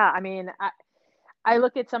 Yeah, I mean, I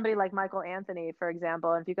look at somebody like Michael Anthony, for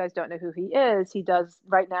example, and if you guys don't know who he is, he does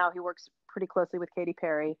right now, he works pretty closely with Katy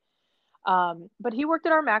Perry. But he worked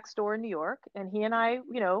at our M.A.C store in New York, and he and I,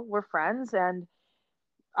 were friends. And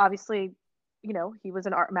obviously, he was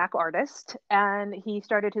an M.A.C artist, and he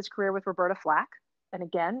started his career with Roberta Flack. And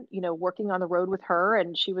again, working on the road with her,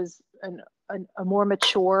 and she was a more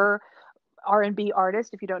mature R&B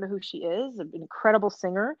artist. If you don't know who she is, an incredible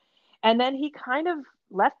singer. And then he kind of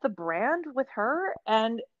left the brand with her,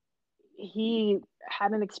 and he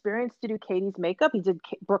had an experience to do Katie's makeup. He did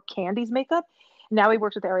Brooke Candy's makeup. Now he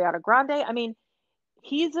works with Ariana Grande. I mean,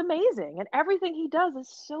 he's amazing, and everything he does is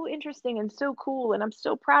so interesting and so cool. And I'm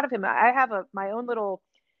so proud of him. I have my own little,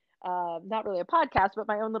 not really a podcast, but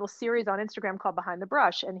my own little series on Instagram called Behind the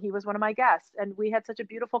Brush. And he was one of my guests, and we had such a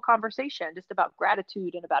beautiful conversation just about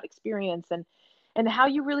gratitude and about experience and how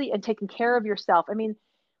you really and taking care of yourself. I mean,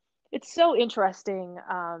 it's so interesting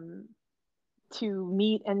to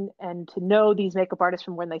meet and to know these makeup artists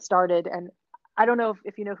from when they started. And I don't know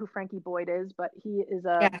if you know who Frankie Boyd is, but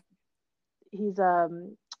Yeah. he's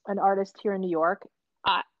an artist here in New York.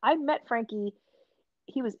 I met Frankie.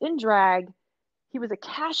 He was in drag. He was a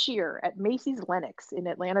cashier at Macy's Lenox in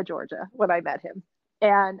Atlanta, Georgia, when I met him.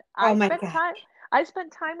 And Oh my God. I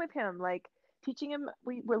spent time with him, like teaching him.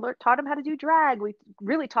 Taught him how to do drag. We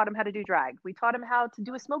really taught him how to do drag. We taught him how to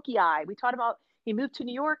do a smoky eye. We taught him how he moved to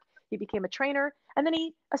New York. He became a trainer, and then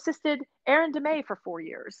he assisted Aaron DeMay for 4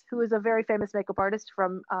 years, who is a very famous makeup artist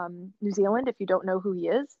from New Zealand. If you don't know who he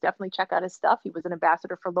is, definitely check out his stuff. He was an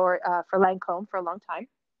ambassador for Lancome for a long time,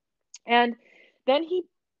 and then he's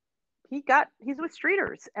with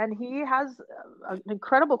Streeters, and he has an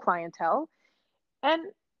incredible clientele and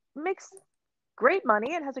makes great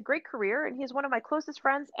money and has a great career. And he's one of my closest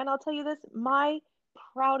friends. And I'll tell you this, my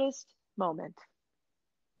proudest moment.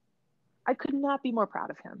 I could not be more proud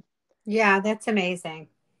of him. Yeah, that's amazing.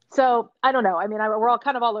 So I don't know. I mean, we're all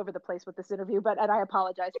kind of all over the place with this interview, and I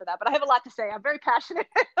apologize for that. But I have a lot to say. I'm very passionate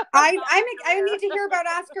about I career. need to hear about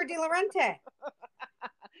Oscar de la Renta.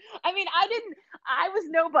 I mean, I was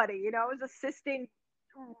nobody, I was assisting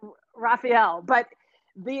Raphael, but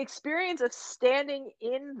the experience of standing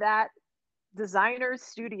in that designer's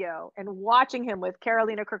studio and watching him with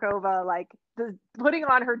Karolina Krakova, like putting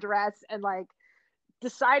on her dress and like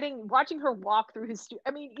watching her walk through his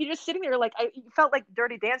I mean, you're just sitting there like you felt like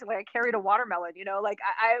Dirty Dancing, like I carried a watermelon, like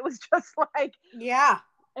I was just like, Yeah.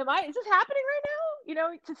 is this happening right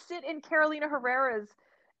now? To sit in Carolina Herrera's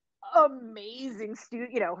amazing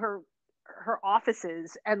studio, her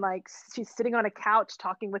offices, and like she's sitting on a couch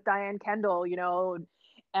talking with Diane Kendall,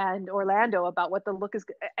 and Orlando about what the look is.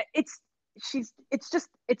 It's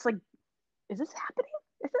like, is this happening?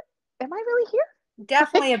 Am I really here?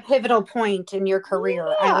 Definitely a pivotal point in your career,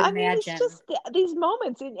 I Yeah, would I mean, it's imagine. just these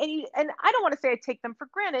moments, and I don't want to say I take them for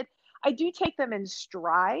granted. I do take them in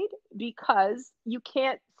stride because you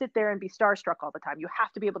can't sit there and be starstruck all the time. You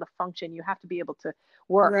have to be able to function. You have to be able to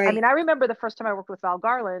work. I mean, Right. I remember the first time I worked with Val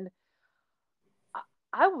Garland,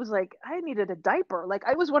 I was like, I needed a diaper. Like,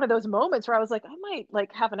 I was one of those moments where I was like, I might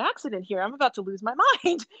like have an accident here. I'm about to lose my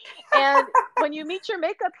mind. And when you meet your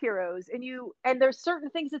makeup heroes and there's certain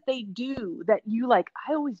things that they do that you like,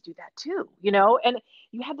 I always do that too, and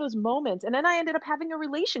you have those moments. And then I ended up having a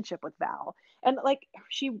relationship with Val. And like,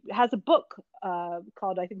 she has a book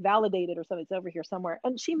called, I think, Validated or something. It's over here somewhere.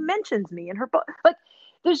 And she mentions me in her book. Like,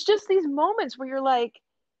 there's just these moments where you're like,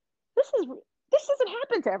 this is, this doesn't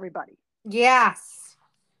happen to everybody, Yes.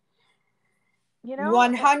 you know?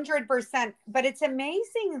 100%. But it's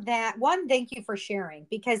amazing that one, thank you for sharing,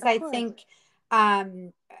 because Of I course. think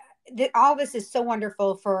um that all this is so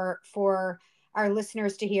wonderful for our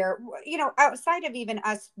listeners to hear. Outside of even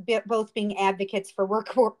us both being advocates for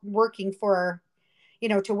working for,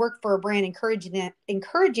 to work for a brand,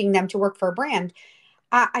 encouraging them to work for a brand.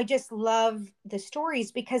 I just love the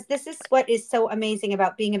stories, because this is what is so amazing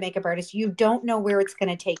about being a makeup artist. You don't know where it's going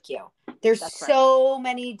to take you. There's That's right. so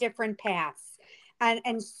many different paths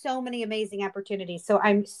and so many amazing opportunities. So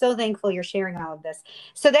I'm so thankful you're sharing all of this.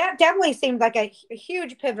 So that definitely seemed like a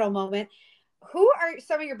huge pivotal moment. Who are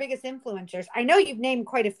some of your biggest influencers? I know you've named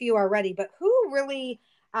quite a few already, but who really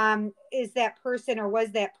is that person, or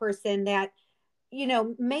was that person that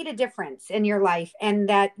made a difference in your life and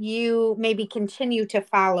that you maybe continue to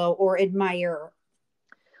follow or admire?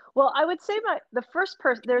 Well, I would say the first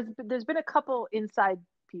person, there's been a couple inside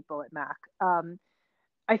people at MAC.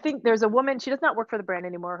 I think there's a woman. She does not work for the brand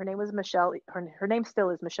anymore. Her name was Michelle. Her name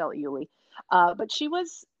still is Michelle Ewley, but she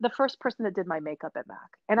was the first person that did my makeup at MAC,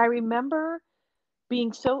 and I remember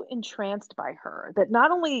being so entranced by her that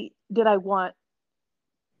not only did I want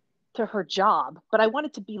to her job, but I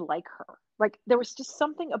wanted to be like her. Like, there was just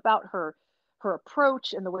something about her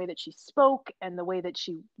approach and the way that she spoke and the way that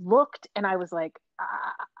she looked, and I was like,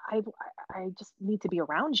 I I just need to be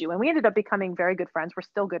around you. And we ended up becoming very good friends. We're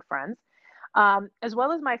still good friends. As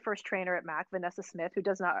well as my first trainer at MAC, Vanessa Smith, who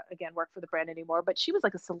does not again work for the brand anymore, but she was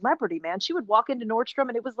like a celebrity, man. She would walk into Nordstrom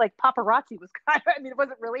and it was like paparazzi was kind of, I mean, it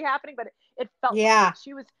wasn't really happening, but it felt like it. Yeah.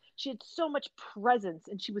 She had so much presence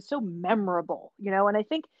and she was so memorable, and I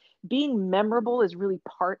think being memorable is really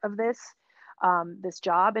part of this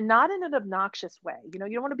job, and not in an obnoxious way. You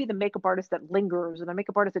don't want to be the makeup artist that lingers, or the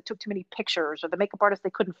makeup artist that took too many pictures, or the makeup artist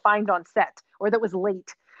they couldn't find on set, or that was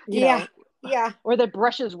late, you Yeah. know, Yeah. or that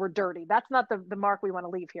brushes were dirty. That's not the mark we want to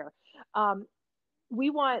leave here. Um,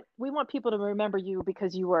 we want people to remember you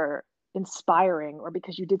because you were inspiring, or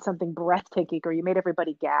because you did something breathtaking, or you made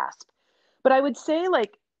everybody gasp. But I would say,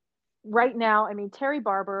 like, right now, I mean, Terry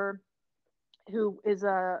Barber, who is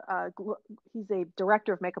he's a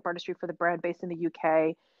director of makeup artistry for the brand based in the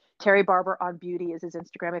UK. Terry Barber on Beauty is his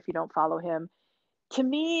Instagram if you don't follow him. To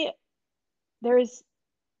me, there is,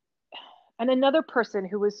 and another person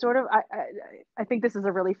who was sort of, I think this is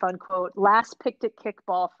a really fun quote: last picked at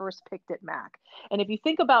kickball, first picked at MAC. And if you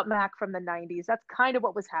think about MAC from the 90s, that's kind of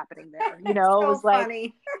what was happening there. It's It so was like,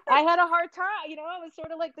 funny. I had a hard time. I was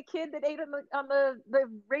sort of like the kid that ate on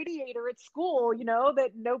the radiator at school,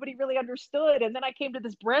 that nobody really understood. And then I came to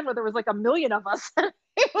this brand where there was like a million of us.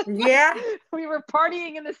 It was like Yeah. we were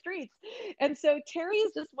partying in the streets. And so Terry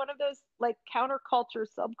is just one of those like counterculture,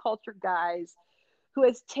 subculture guys who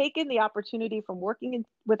has taken the opportunity from working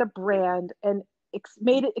with a brand and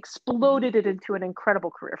made it, exploded it into an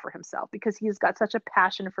incredible career for himself, because he's got such a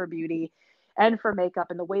passion for beauty and for makeup,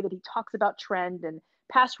 and the way that he talks about trend and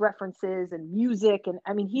past references and music. And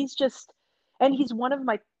I mean, and he's one of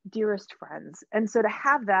my dearest friends. And so to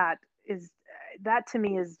have that to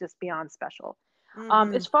me is just beyond special.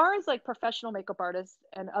 Hmm. As far as like professional makeup artists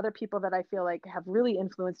and other people that I feel like have really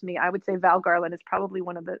influenced me, I would say Val Garland is probably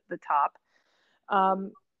one of the top.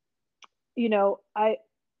 Um, you know, I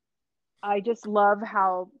just love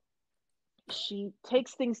how she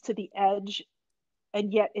takes things to the edge,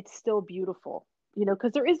 and yet it's still beautiful.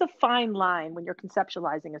 Because there is a fine line when you're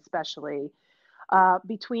conceptualizing, especially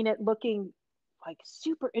between it looking like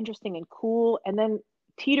super interesting and cool, and then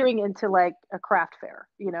teetering into like a craft fair,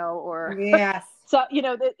 or Yes. so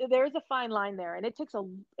there's a fine line there, and it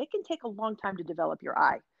can take a long time to develop your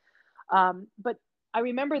eye. But I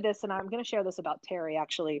remember this, and I'm going to share this about Terry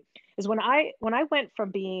actually, is when I went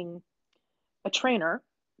from being a trainer,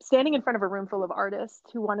 standing in front of a room full of artists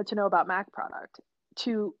who wanted to know about MAC product,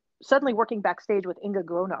 to suddenly working backstage with Inga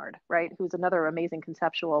Gronard, right, who's another amazing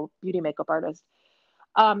conceptual beauty makeup artist.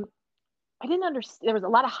 Um, I didn't understand. There was a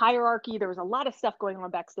lot of hierarchy. There was a lot of stuff going on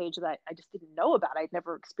backstage that I just didn't know about. I'd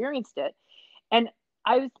never experienced it. And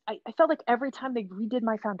I felt like every time they redid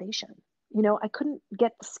my foundation, I couldn't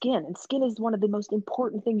get the skin. And skin is one of the most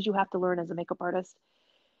important things you have to learn as a makeup artist.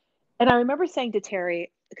 And I remember saying to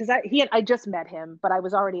Terry, because I just met him, but I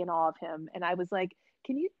was already in awe of him. And I was like,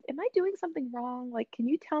 am I doing something wrong? Like, can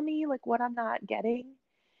you tell me like what I'm not getting?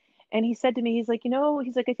 And he said to me, he's like,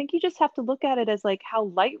 I think you just have to look at it as like how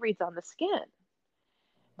light reads on the skin.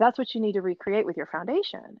 That's what you need to recreate with your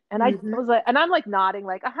foundation. And I Mm-hmm. was like, and I'm like nodding,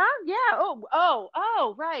 like, yeah,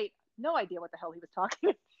 oh, right. No idea what the hell he was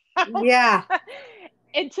talking Yeah. about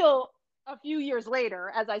until a few years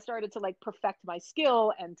later, as I started to like perfect my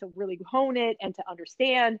skill and to really hone it and to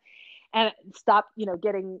understand and stop,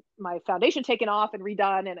 getting my foundation taken off and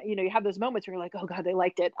redone. And, you have those moments where you're like, oh God, they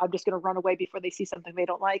liked it. I'm just going to run away before they see something they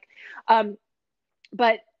don't like.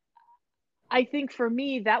 But I think for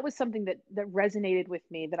me, that was something that resonated with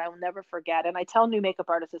me that I will never forget. And I tell new makeup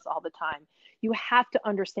artists this all the time. You have to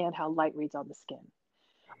understand how light reads on the skin.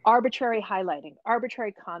 Arbitrary highlighting,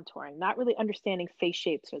 arbitrary contouring, not really understanding face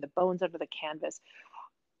shapes or the bones under the canvas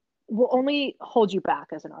will only hold you back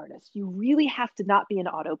as an artist. You really have to not be an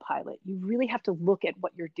autopilot. You really have to look at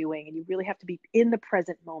what you're doing, and you really have to be in the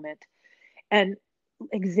present moment and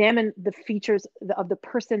examine the features of the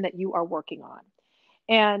person that you are working on.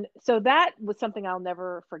 And so that was something I'll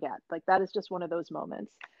never forget. Like that is just one of those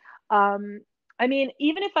moments. Um, I mean,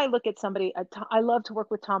 even if I look at somebody, I love to work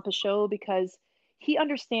with Tom Pichot because he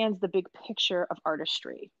understands the big picture of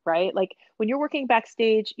artistry, right? Like when you're working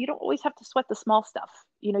backstage, you don't always have to sweat the small stuff.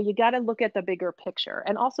 You got to look at the bigger picture,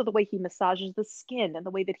 and also the way he massages the skin and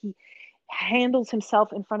the way that he handles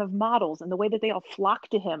himself in front of models and the way that they all flock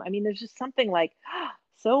to him. I mean, there's just something like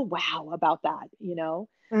so wow about that.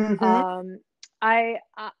 Mm-hmm. Um, I,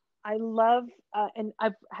 I I love and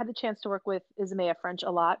I've had the chance to work with Isabella French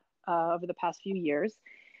a lot over the past few years.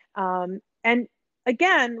 And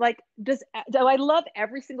again, like, do I love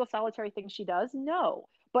every single solitary thing she does? No,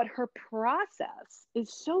 but her process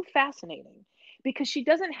is so fascinating because she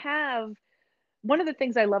doesn't have. One of the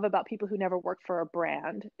things I love about people who never work for a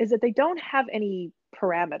brand is that they don't have any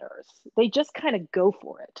parameters. They just kind of go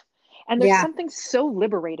for it. And there's Yeah. something so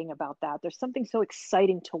liberating about that. There's something so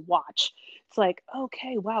exciting to watch. It's like,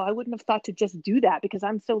 okay, wow, I wouldn't have thought to just do that because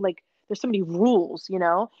I'm so like, there's so many rules. Yeah.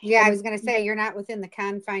 I And was going to say, you're not within the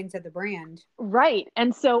confines of the brand. right.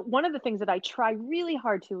 And so one of the things that I try really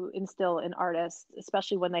hard to instill in artists,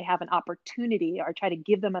 especially when they have an opportunity or try to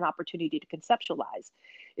give them an opportunity to conceptualize,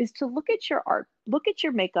 is to look at your art, look at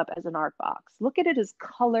your makeup as an art box, look at it as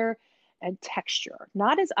color and texture,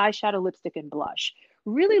 not as eyeshadow, lipstick, and blush.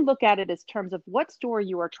 Really look at it as terms of what story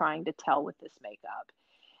you are trying to tell with this makeup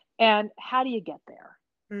and how do you get there,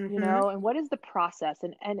 Mm-hmm. and what is the process,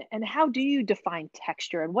 and how do you define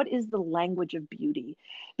texture, and what is the language of beauty?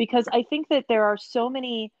 Because I think that there are so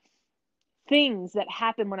many things that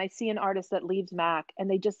happen when I see an artist that leaves Mac and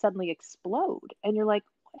they just suddenly explode and you're like,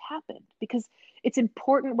 what happened? Because it's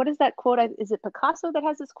important. What is that quote? Is it Picasso that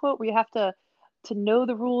has this quote where you have to know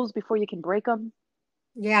the rules before you can break them?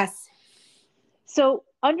 Yes. So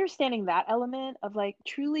understanding that element of like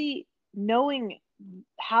truly knowing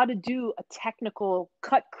how to do a technical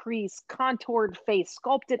cut crease, contoured face,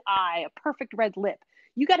 sculpted eye, a perfect red lip.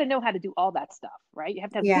 You got to know how to do all that stuff, right? You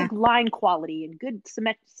have to have Yeah. good line quality and good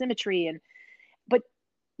symmetry, and but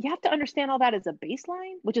you have to understand all that as a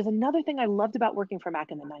baseline, which is another thing I loved about working for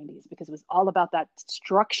Mac in the 90s because it was all about that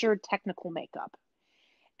structured technical makeup.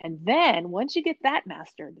 And then once you get that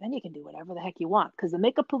mastered, then you can do whatever the heck you want because the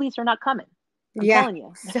makeup police are not coming. I'm Yeah. telling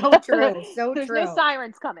you. So true. So There's no true.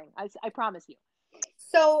 sirens coming. I promise you.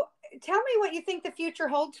 So tell me what you think the future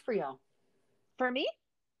holds for you. For me,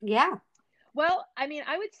 Yeah. well, I mean,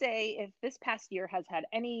 I would say if this past year has had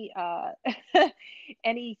any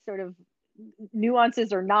any sort of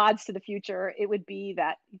nuances or nods to the future, it would be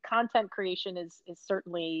that content creation is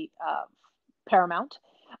certainly paramount.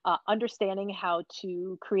 Understanding how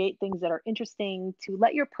to create things that are interesting, to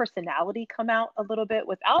let your personality come out a little bit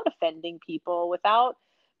without offending people, without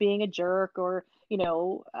being a jerk, or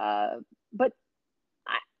but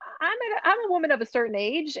I, I'm a woman of a certain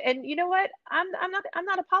age, and you know what? I'm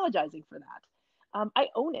not apologizing for that. I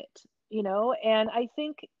own it. And I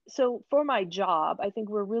think so. For my job, I think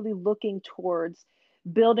we're really looking towards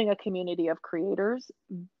building a community of creators,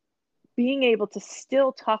 being able to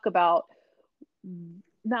still talk about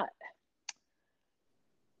not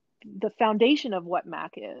the foundation of what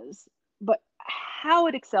Mac is, but how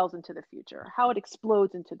it excels into the future, how it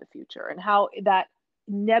explodes into the future, and how that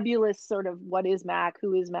nebulous sort of what is Mac,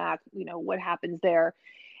 who is Mac, what happens there,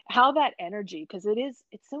 how that energy, because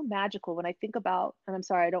it's so magical when I think about, and I'm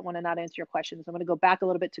sorry, I don't want to not answer your questions. I'm going to go back a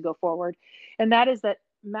little bit to go forward. And that is that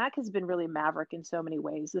MAC has been really maverick in so many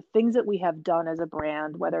ways. The things that we have done as a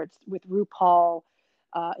brand, whether it's with RuPaul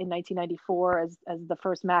in 1994 as the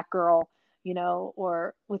first MAC girl,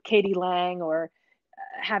 or with Katie Lang, or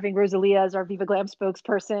having Rosalia as our Viva Glam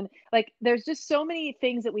spokesperson. Like, there's just so many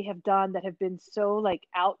things that we have done that have been so like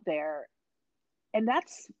out there, and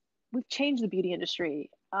we've changed the beauty industry.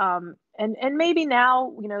 And maybe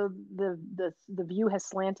now, the view has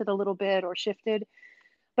slanted a little bit or shifted,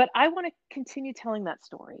 but I want to continue telling that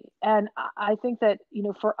story. And I think that,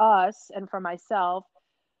 for us and for myself,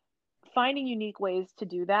 finding unique ways to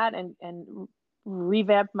do that and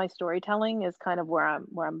revamp my storytelling is kind of where I'm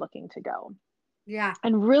looking to go. Yeah.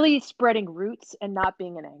 And really spreading roots and not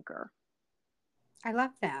being an anchor. I love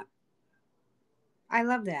that. I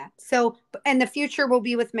love that. So, and the future will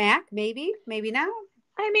be with MAC, maybe, maybe not.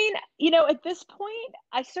 I mean, at this point,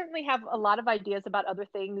 I certainly have a lot of ideas about other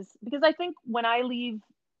things, because I think when I leave,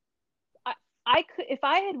 I could, if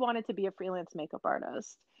I had wanted to be a freelance makeup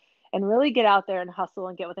artist and really get out there and hustle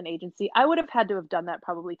and get with an agency, I would have had to have done that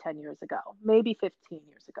probably 10 years ago, maybe 15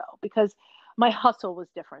 years ago, because my hustle was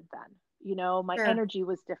different then. My Sure. energy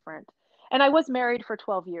was different. And I was married for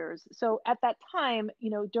 12 years. So at that time,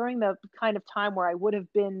 during the kind of time where I would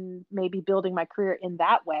have been maybe building my career in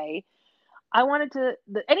that way, I wanted to,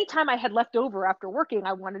 anytime I had left over after working,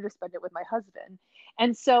 I wanted to spend it with my husband.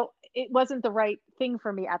 And so it wasn't the right thing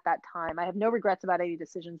for me at that time. I have no regrets about any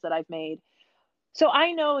decisions that I've made. So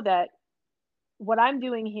I know that what I'm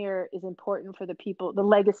doing here is important for the people, the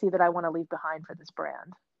legacy that I want to leave behind for this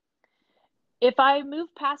brand. If I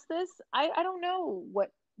move past this, I don't know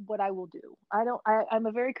what I will do. I'm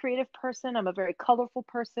a very creative person. I'm a very colorful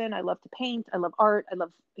person. I love to paint. I love art. I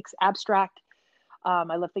love abstract.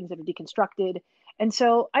 I love things that are deconstructed. And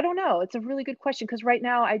so I don't know. It's a really good question, because right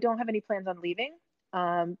now I don't have any plans on leaving,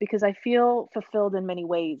 because I feel fulfilled in many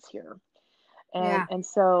ways here. And Yeah. and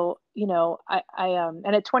so,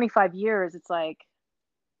 and at 25 years, it's like,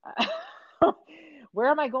 where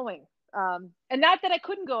am I going? And not that I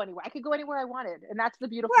couldn't go anywhere. I could go anywhere I wanted, and that's the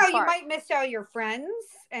beautiful Well, you part. might miss all your friends,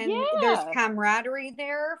 and there's Yeah. camaraderie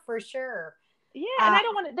there for sure. Yeah, and Uh, I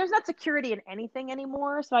don't want to, there's not security in anything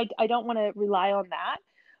anymore, so I don't want to rely on that.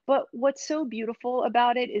 But what's so beautiful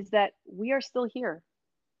about it is that we are still here.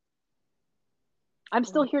 I'm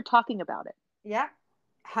still here talking about it. yeah,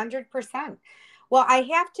 100%. Well, I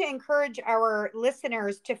have to encourage our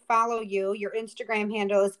listeners to follow you. Your Instagram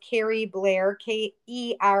handle is Keri Blair,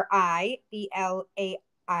 KeriBlair.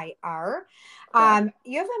 Correct.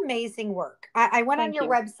 You have amazing work. I went on Thank your you.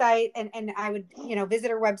 website, and I would,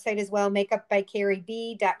 visit her website as well,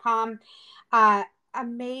 makeupbykerryb.com.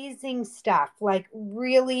 Amazing stuff, like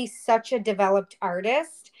really such a developed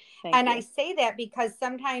artist. Thank And I you. say that because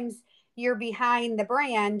sometimes you're behind the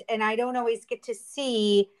brand, and I don't always get to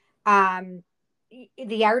see um,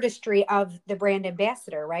 the artistry of the brand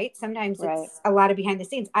ambassador, right? Sometimes Right. it's a lot of behind the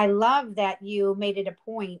scenes. I love that you made it a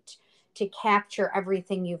point to capture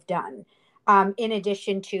everything you've done, in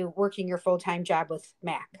addition to working your full-time job with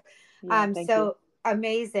MAC. Yeah, thank you. So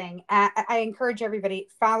amazing. I encourage everybody,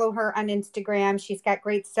 follow her on Instagram. She's got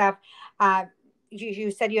great stuff. Uh,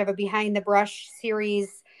 you said you have a Behind the Brush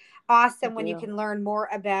series. I Awesome when you do. can learn more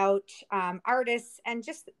about artists and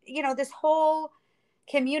just, this whole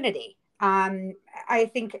community. I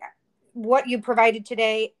think what you provided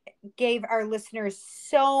today gave our listeners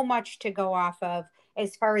so much to go off of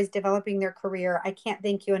as far as developing their career. I can't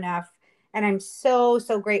thank you enough. And I'm so,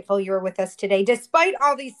 so grateful you were with us today, despite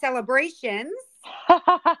all these celebrations.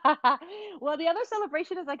 Well, the other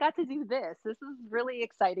celebration is I got to do this. This is really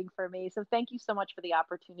exciting for me. So thank you so much for the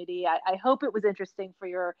opportunity. I hope it was interesting for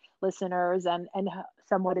your listeners and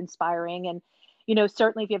somewhat inspiring. And,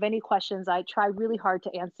 certainly if you have any questions, I try really hard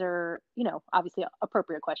to answer, obviously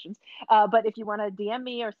appropriate questions. But if you want to DM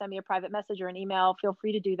me or send me a private message or an email, feel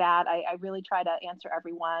free to do that. I really try to answer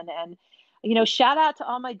everyone. And, shout out to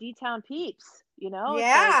all my D-Town peeps. It's like,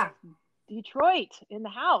 Yeah. Detroit in the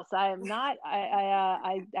house. I am not.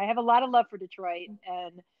 I have a lot of love for Detroit,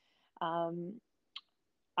 and um,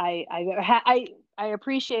 I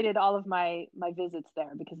appreciated all of my visits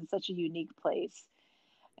there, because it's such a unique place.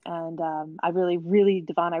 And I really, really,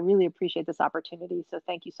 Devon, I really appreciate this opportunity. So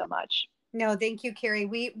thank you so much. No, thank you, Keri.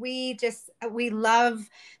 We love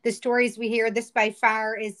the stories we hear. This by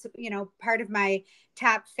far is, part of my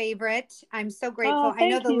top favorite. I'm so grateful. Oh, I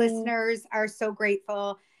know thank the you. listeners are so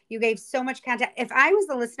grateful. You gave so much content. If I was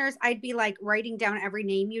the listeners, I'd be like writing down every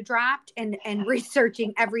name you dropped and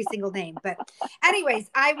researching every single name. But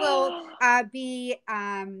anyways, I will be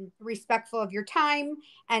respectful of your time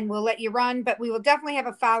and we'll let you run, but we will definitely have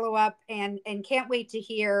a follow-up and can't wait to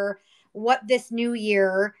hear what this new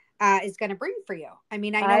year is going to bring for you. I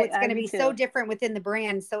mean, I know it's going to Me be so too. different within the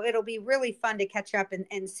brand, so it'll be really fun to catch up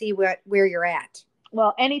and see where you're at.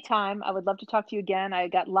 Well, anytime. I would love to talk to you again. I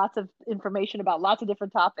got lots of information about lots of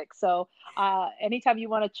different topics. So, anytime you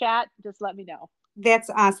want to chat, just let me know. That's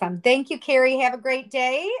awesome. Thank you, Keri. Have a great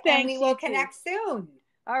day, and we Thanks, will you too. connect soon.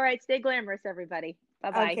 All right, stay glamorous, everybody.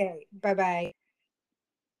 Bye bye. Okay. Bye bye.